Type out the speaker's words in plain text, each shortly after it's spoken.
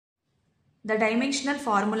The dimensional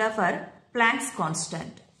formula for Planck's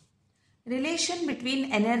constant. Relation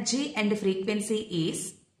between energy and frequency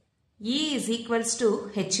is E is equals to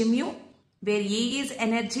h mu, where E is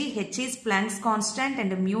energy, h is Planck's constant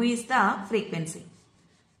and mu is the frequency.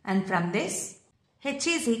 And from this, h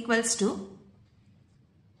is equals to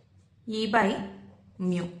E by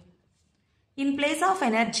mu. In place of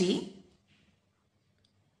energy,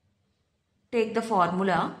 take the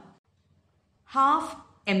formula half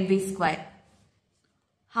mv square.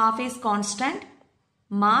 Half is constant,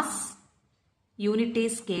 mass unit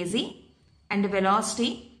is kg and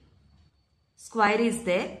velocity square is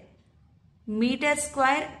there, meter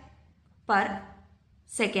square per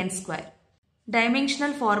second square.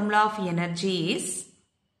 Dimensional formula of energy is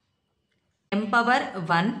m power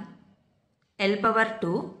 1, L power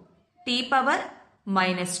 2, T power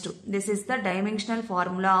minus 2. This is the dimensional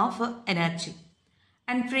formula of energy.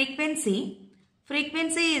 And frequency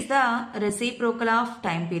is the reciprocal of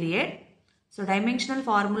time period. So dimensional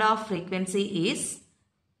formula of frequency is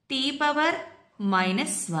T power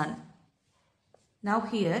minus 1. Now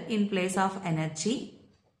here in place of energy,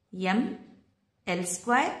 m L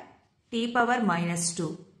square T power minus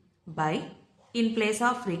 2 by in place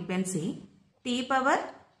of frequency T power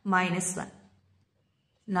minus 1.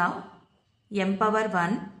 Now m power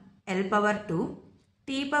 1, L power 2,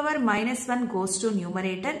 T power minus 1 goes to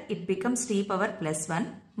numerator, it becomes T power plus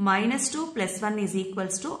 1. Minus 2 plus 1 is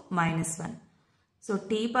equals to minus 1. So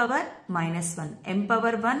T power minus 1, m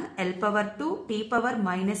power 1, L power 2, T power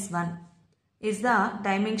minus 1 is the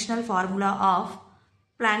dimensional formula of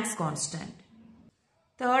Planck's constant.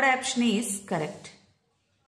 Third option is correct.